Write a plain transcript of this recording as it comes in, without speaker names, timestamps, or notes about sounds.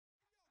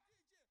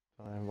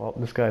Well,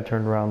 this guy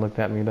turned around and looked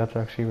at me. That's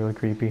actually really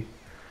creepy.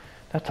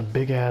 That's a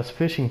big ass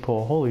fishing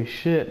pole. Holy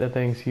shit, that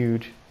thing's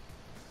huge.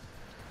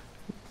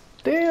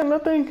 Damn,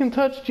 that thing can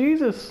touch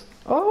Jesus.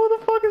 Oh, what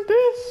the fuck is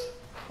this?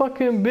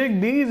 Fucking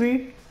Big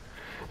Deezy.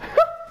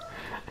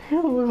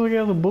 It looks like he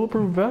has a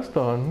bulletproof vest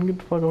on. Get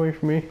the fuck away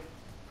from me.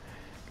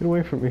 Get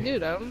away from me.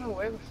 Dude, I don't know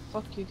where the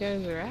fuck you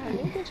guys are at.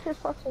 You get your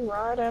fucking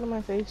rod out of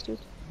my face, dude.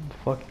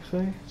 What the fuck you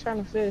say? I'm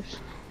trying to fish.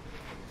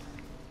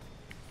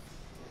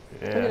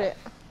 Yeah. Look at it.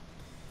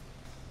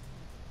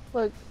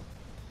 Look.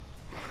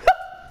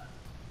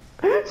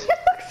 You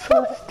look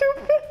so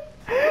stupid.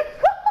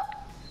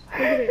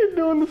 You're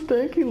doing the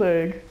stanky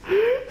leg.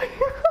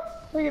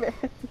 Look at it.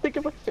 Look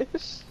at my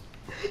fish.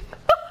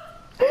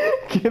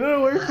 Get it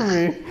away from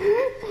me.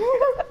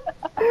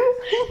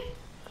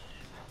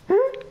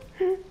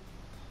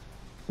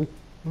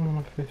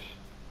 My fish.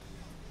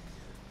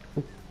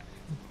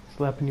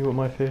 Slapping you with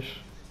my fish.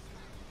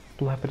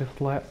 Slappity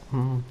slap.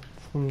 I'm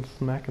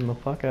smacking the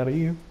fuck out of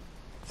you.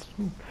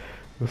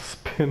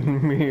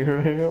 Spin me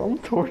right. I'm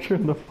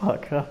torturing the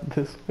fuck out of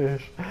this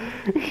fish.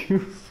 You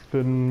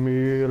spin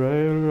me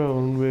right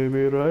around,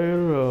 baby, right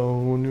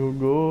around. When you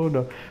go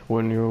down,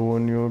 when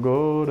you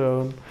go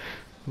down.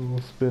 You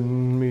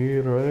spin me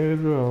right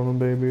around,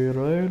 baby,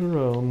 right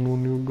around.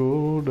 When you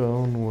go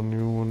down, when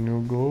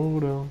you go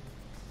down.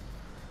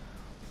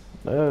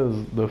 That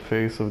is the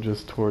face of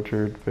just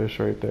tortured fish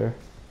right there.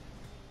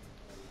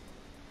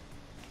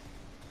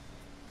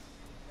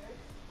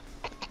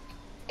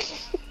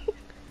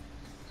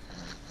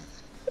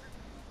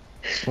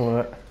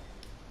 What?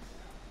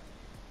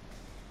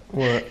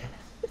 What?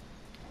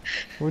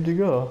 Where'd you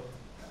go?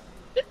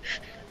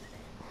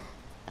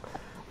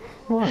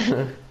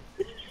 What?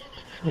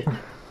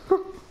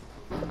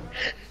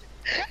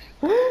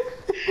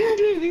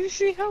 Dude, you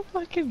see how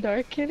fucking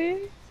dark it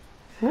is?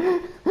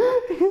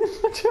 You're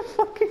such a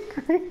fucking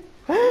creep.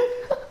 No,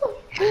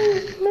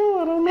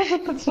 I don't know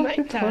what the It's fuck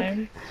you're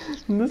nighttime.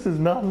 talking. This is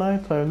not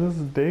nighttime, this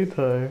is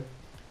daytime.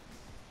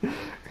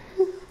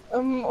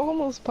 I'm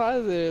almost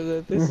positive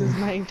that this is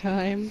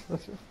nighttime.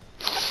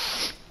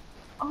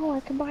 Oh,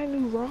 I can buy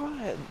new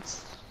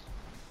rods.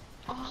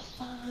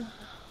 Awesome.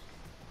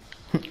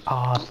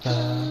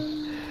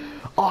 Awesome.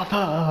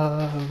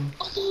 Awesome.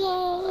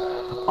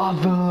 Awesome.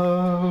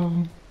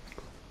 Awesome.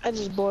 I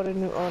just bought a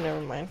new. Oh,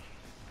 never mind.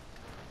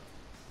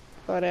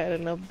 Thought I had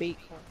enough bait.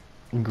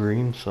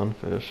 Green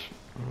sunfish.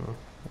 I'll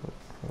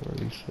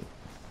release it.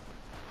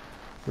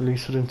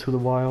 Release it into the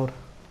wild.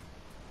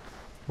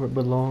 Where it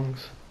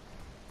belongs.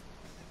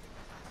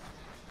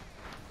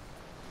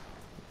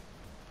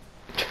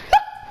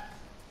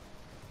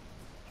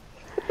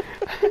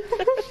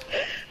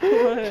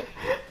 What?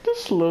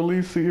 Just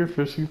slowly see your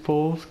fishing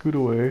pole scoot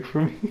away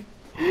from me.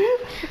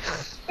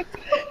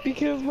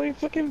 Because my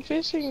fucking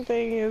fishing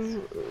thing is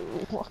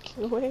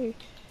walking away.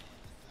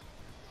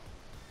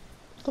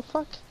 What the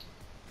fuck?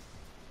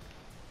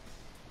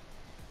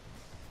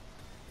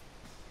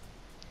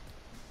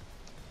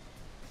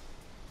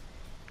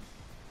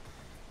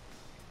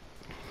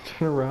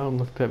 Turn around,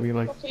 looked at me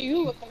like. What are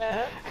you looking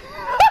at?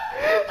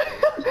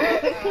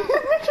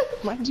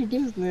 Mind your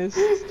business.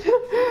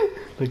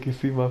 Like you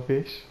see my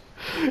fish?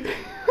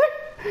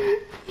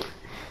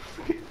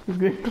 He's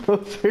getting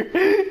closer.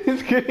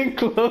 He's getting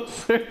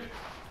closer.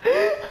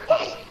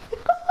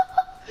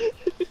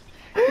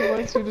 He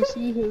wants you to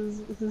see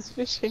his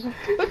fishing.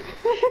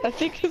 I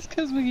think it's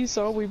because when you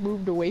saw we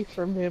moved away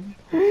from him.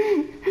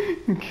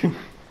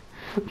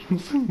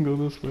 Let's go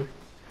this way.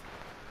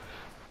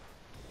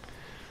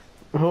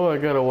 Oh, I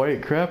got a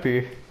white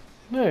crappie.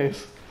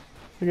 Nice.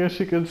 I guess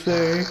you could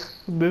say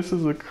this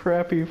is a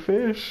crappie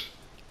fish.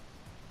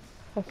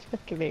 I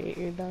fucking hate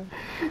you, dog.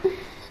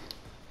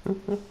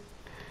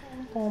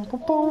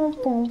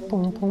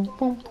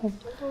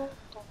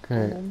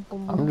 Okay,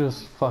 I'm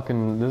just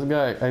fucking, this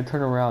guy, I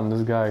turn around,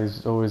 this guy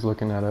is always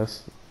looking at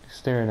us. He's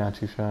staring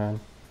at you, Shaiann.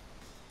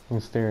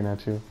 He's staring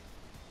at you.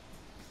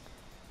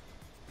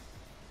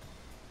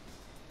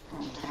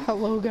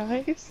 Hello,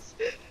 guys.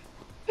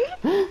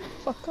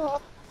 Fuck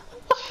off.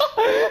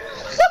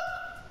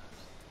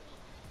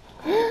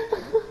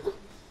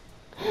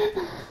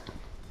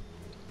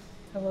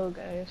 Hello,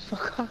 guys.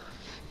 Fuck off.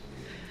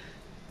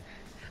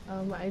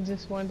 I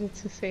just wanted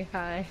to say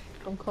hi.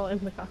 I'm calling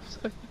the cops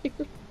on you.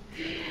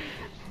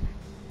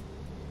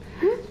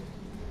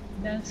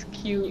 That's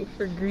cute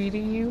for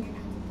greeting you.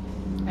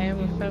 I am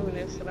a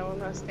feminist and I will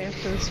not stand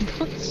for this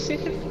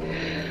bullshit.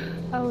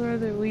 I would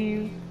rather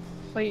leave.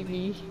 Fight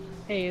me.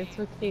 Hey, it's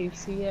okay.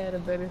 See you at a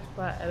better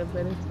spot at a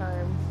better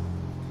time.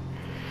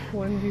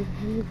 One of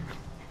you.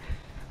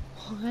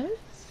 What?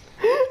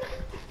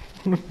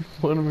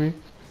 One of me.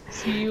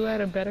 See you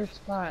at a better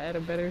spot at a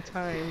better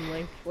time.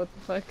 Like, what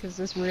the fuck? Is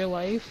this real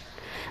life?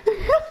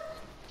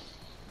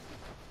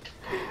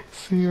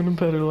 See you in a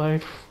better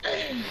life.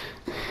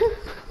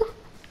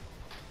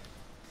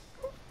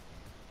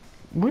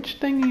 Which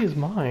thingy is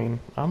mine?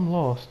 I'm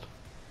lost.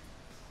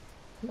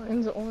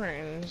 Mine's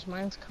orange.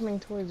 Mine's coming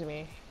towards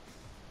me.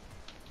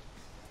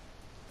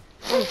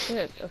 Oh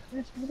shit, a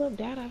fish. Hold up,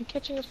 Dad, I'm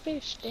catching a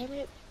fish, damn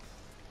it.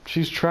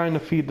 She's trying to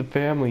feed the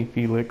family,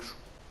 Felix.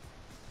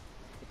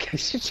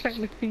 Because she's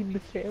trying to feed the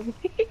family.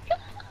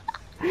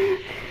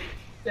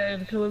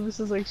 Dad, Columbus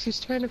is like, she's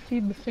trying to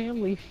feed the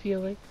family,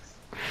 Felix.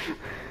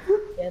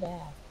 Dead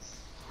ass.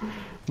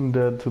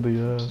 Dead to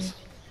the ass.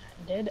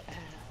 Dead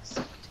ass.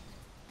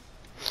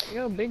 Look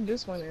how big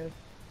this one is.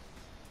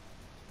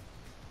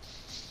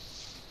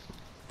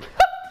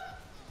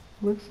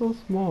 Looks so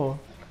small.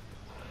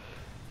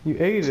 You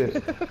ate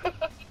it.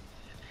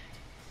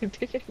 I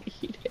didn't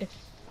eat it.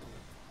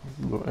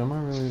 Am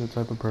I really the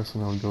type of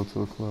person that would go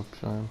to a club,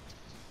 Shine?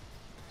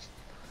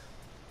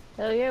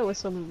 Hell yeah, with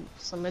some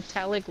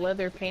metallic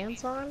leather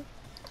pants on.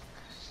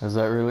 Is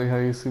that really how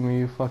you see me,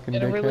 you fucking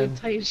And a really dickhead?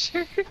 tight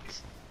shirt.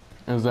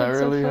 Is that and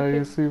really how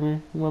you see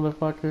me,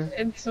 motherfucker?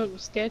 And some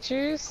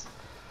Skechers.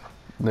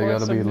 They Or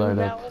gotta some be New light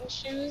up. Balance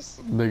shoes.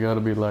 They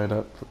gotta be light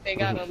up. They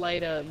gotta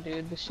light up,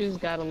 dude. The shoes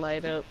gotta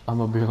light up. I'm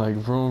gonna be like,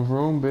 vroom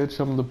vroom, bitch,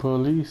 I'm the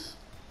police.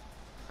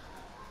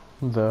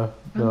 I'm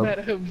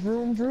better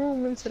vroom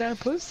vroom into that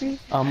pussy.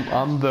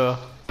 I'm the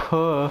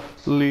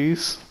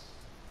police.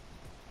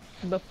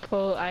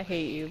 I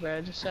hate you,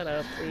 bro. Just shut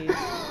up, please.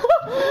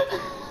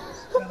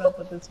 Shut up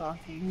with the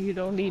talking. You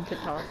don't need to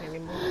talk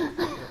anymore.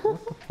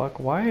 What the fuck?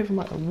 Why is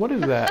what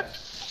is that?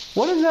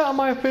 What is that on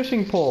my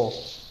fishing pole?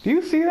 Do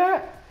you see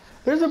that?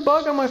 There's a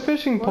bug on my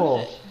fishing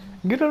pole.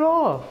 Get it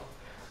off.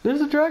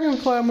 There's a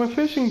dragonfly on my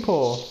fishing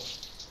pole.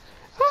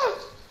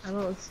 I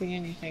don't see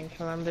anything,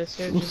 Columbus.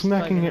 You're I'm just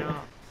smacking bugging it.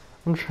 out.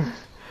 I'm trying.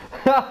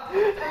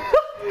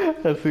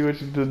 I see what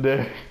you did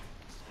there.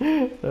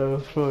 That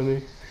was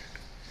funny.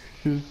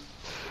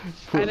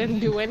 I didn't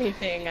do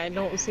anything. I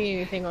don't see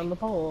anything on the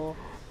pole.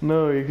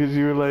 No, because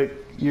you were like,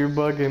 you're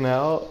bugging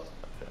out,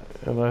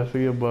 and I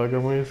see a bug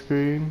on my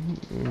screen,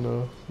 you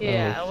know.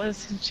 Yeah, I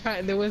wasn't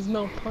trying. There was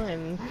no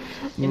pun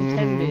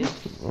intended.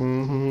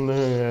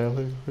 Yeah.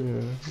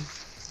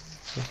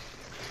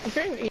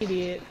 You're an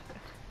idiot.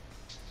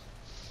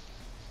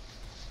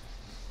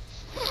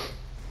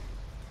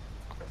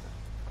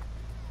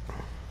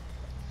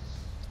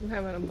 I'm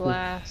having a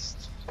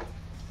blast.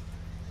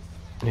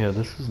 Yeah,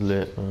 this is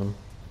lit, man.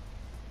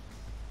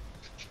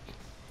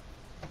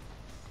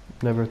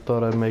 Never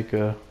thought I'd make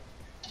a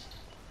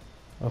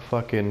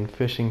fucking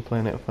Fishing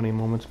Planet Funny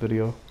Moments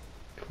video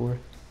before.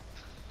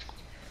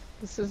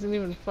 This isn't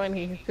even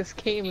funny. This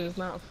game is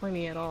not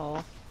funny at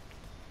all.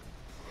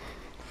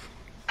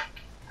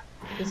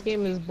 This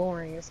game is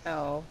boring as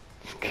hell.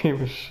 This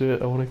game is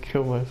shit. I want to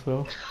kill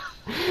myself.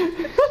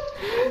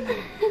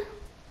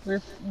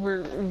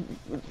 We're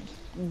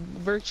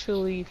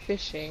virtually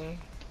fishing.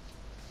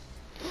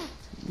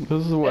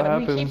 This is what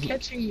happens. We keep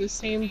catching the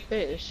same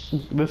fish.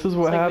 This is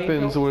what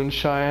happens when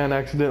Cheyenne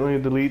accidentally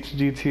deletes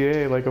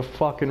GTA like a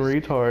fucking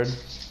retard.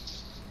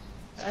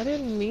 I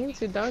didn't mean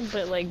to, dog,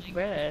 but like,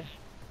 bruh.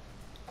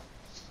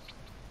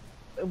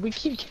 We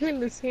keep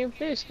getting the same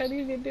fish. How do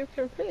you get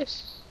different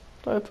fish?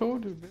 I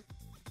told you, bitch.